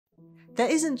There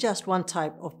isn't just one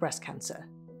type of breast cancer.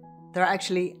 There are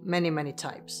actually many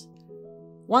types.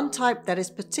 One type that is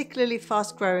particularly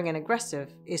fast-growing and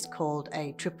aggressive is called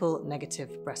a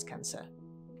triple-negative breast cancer.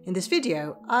 In this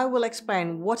video, I will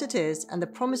explain what it is and the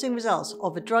promising results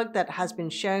of a drug that has been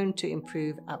shown to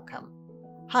improve outcome.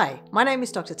 Hi, my name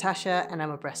is Dr. Tasha and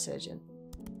I'm a breast surgeon.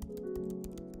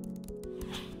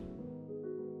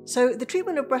 So the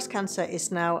treatment of breast cancer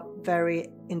is now very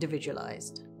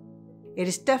individualized. It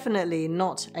is definitely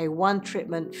not a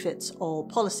one-treatment-fits-all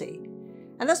policy.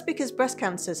 And that's because breast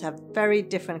cancers have very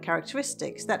different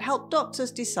characteristics that help doctors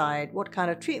decide what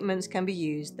kind of treatments can be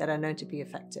used that are known to be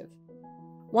effective.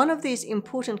 One of these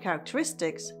important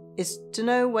characteristics is to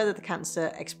know whether the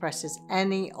cancer expresses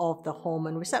any of the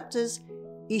hormone receptors,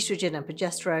 estrogen and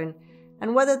progesterone,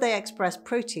 and whether they express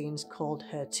proteins called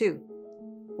HER2.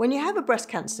 When you have a breast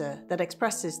cancer that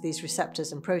expresses these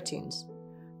receptors and proteins,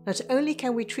 not only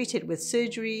can we treat it with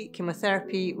surgery,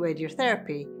 chemotherapy,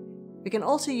 radiotherapy, we can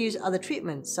also use other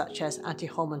treatments such as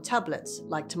anti-hormone tablets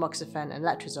like tamoxifen and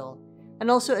letrozole, and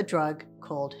also a drug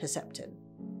called Herceptin.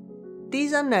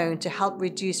 These are known to help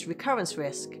reduce recurrence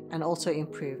risk and also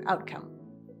improve outcome.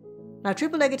 Now,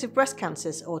 triple-negative breast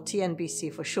cancers, or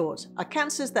TNBC for short, are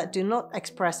cancers that do not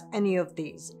express any of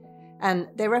these, and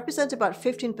they represent about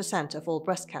 15% of all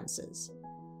breast cancers.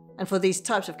 And for these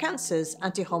types of cancers,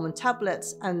 anti-hormone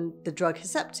tablets and the drug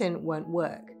Herceptin won't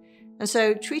work. And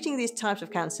so treating these types of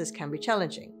cancers can be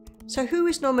challenging. So who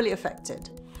is normally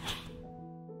affected?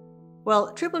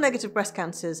 Well, triple-negative breast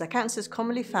cancers are cancers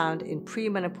commonly found in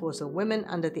premenopausal women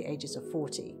under the ages of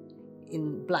 40,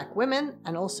 in Black women,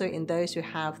 and also in those who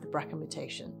have the BRCA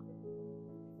mutation.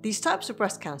 These types of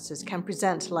breast cancers can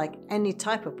present like any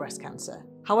type of breast cancer.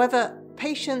 However,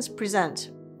 patients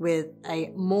present with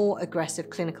a more aggressive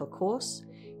clinical course,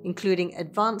 including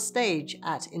advanced stage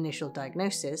at initial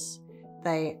diagnosis.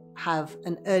 They have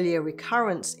an earlier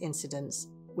recurrence incidence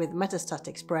with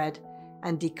metastatic spread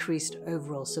and decreased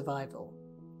overall survival.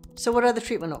 So what are the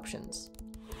treatment options?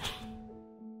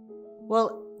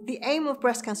 Well, the aim of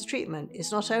breast cancer treatment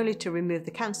is not only to remove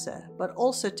the cancer, but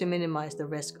also to minimize the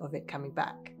risk of it coming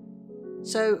back.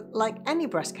 So, like any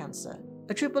breast cancer,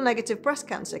 a triple-negative breast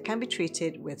cancer can be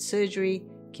treated with surgery,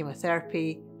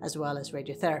 chemotherapy, as well as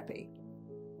radiotherapy.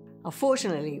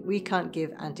 Unfortunately, we can't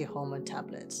give anti-hormone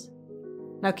tablets.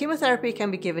 Now, chemotherapy can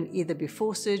be given either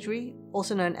before surgery,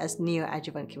 also known as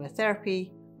neoadjuvant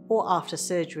chemotherapy, or after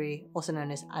surgery, also known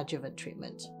as adjuvant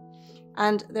treatment.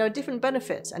 And there are different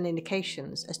benefits and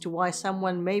indications as to why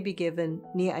someone may be given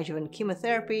neoadjuvant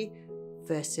chemotherapy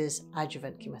versus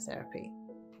adjuvant chemotherapy.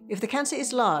 If the cancer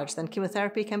is large, then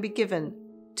chemotherapy can be given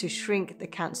to shrink the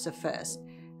cancer first,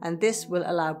 and this will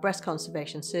allow breast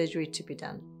conservation surgery to be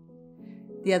done.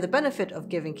 The other benefit of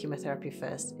giving chemotherapy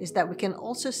first is that we can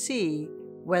also see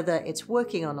whether it's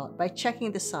working or not by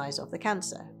checking the size of the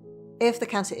cancer. If the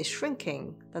cancer is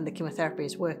shrinking, then the chemotherapy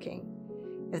is working.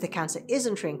 If the cancer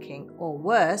isn't shrinking, or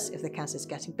worse, if the cancer is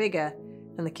getting bigger,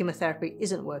 then the chemotherapy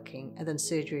isn't working and then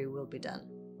surgery will be done.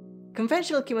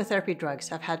 Conventional chemotherapy drugs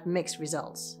have had mixed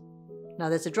results. Now,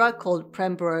 there's a drug called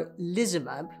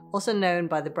pembrolizumab, also known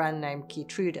by the brand name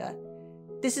Keytruda.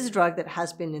 This is a drug that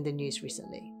has been in the news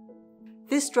recently.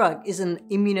 This drug is an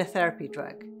immunotherapy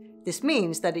drug. This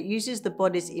means that it uses the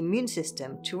body's immune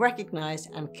system to recognize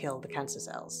and kill the cancer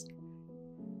cells.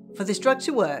 For this drug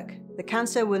to work, the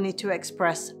cancer will need to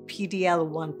express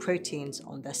PD-L1 proteins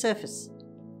on their surface.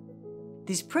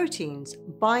 These proteins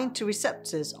bind to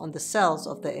receptors on the cells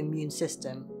of the immune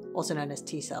system, also known as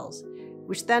T cells,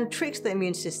 which then tricks the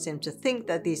immune system to think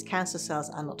that these cancer cells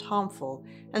are not harmful,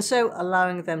 and so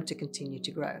allowing them to continue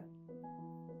to grow.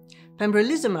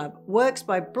 Pembrolizumab works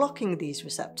by blocking these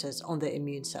receptors on the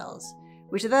immune cells,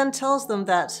 which then tells them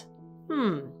that,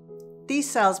 these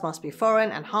cells must be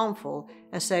foreign and harmful,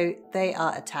 and so they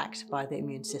are attacked by the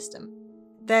immune system.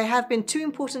 There have been two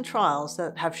important trials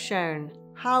that have shown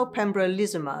how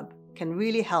pembrolizumab can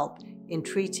really help in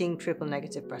treating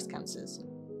triple-negative breast cancers.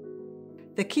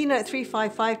 The Keynote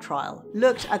 355 trial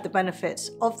looked at the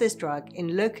benefits of this drug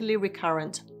in locally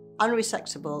recurrent,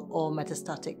 unresectable or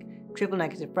metastatic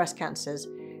triple-negative breast cancers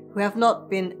who have not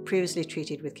been previously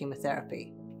treated with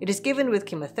chemotherapy. It is given with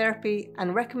chemotherapy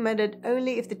and recommended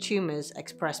only if the tumors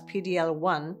express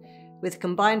PD-L1 with a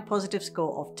combined positive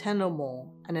score of 10 or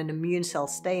more and an immune cell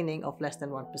staining of less than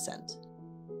 1%.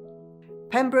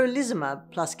 Pembrolizumab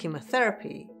plus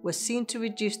chemotherapy was seen to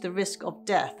reduce the risk of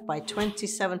death by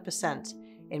 27%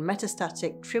 in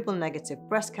metastatic triple-negative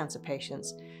breast cancer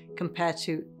patients compared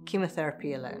to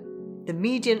chemotherapy alone. The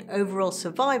median overall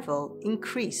survival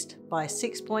increased by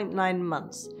 6.9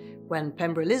 months when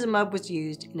pembrolizumab was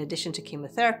used in addition to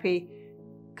chemotherapy,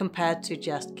 compared to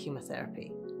just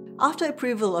chemotherapy. After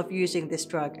approval of using this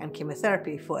drug and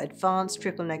chemotherapy for advanced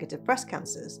triple-negative breast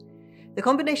cancers, the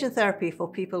combination therapy for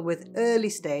people with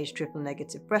early-stage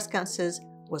triple-negative breast cancers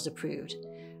was approved,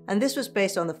 and this was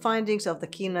based on the findings of the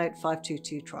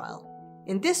KEYNOTE-522 trial.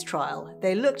 In this trial,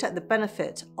 they looked at the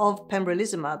benefit of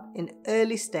pembrolizumab in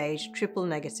early-stage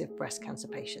triple-negative breast cancer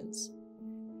patients.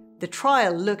 The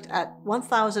trial looked at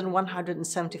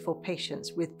 1,174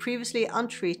 patients with previously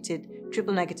untreated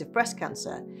triple-negative breast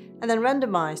cancer and then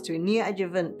randomized to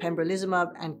neoadjuvant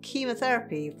pembrolizumab and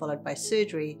chemotherapy followed by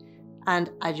surgery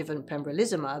and adjuvant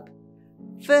pembrolizumab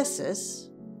versus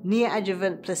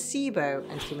neoadjuvant placebo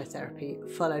and chemotherapy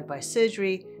followed by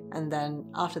surgery, and then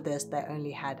after this they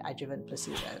only had adjuvant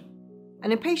placebo.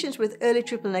 And in patients with early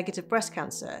triple-negative breast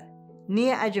cancer,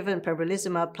 neoadjuvant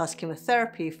pembrolizumab plus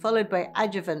chemotherapy followed by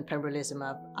adjuvant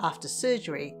pembrolizumab after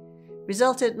surgery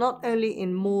resulted not only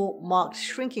in more marked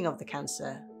shrinking of the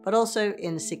cancer, but also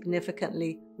in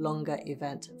significantly longer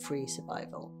event-free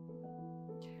survival.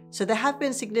 So there have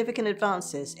been significant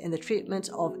advances in the treatment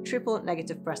of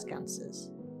triple-negative breast cancers.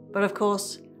 But of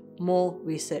course, more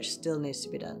research still needs to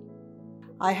be done.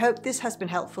 I hope this has been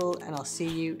helpful, and I'll see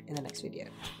you in the next video.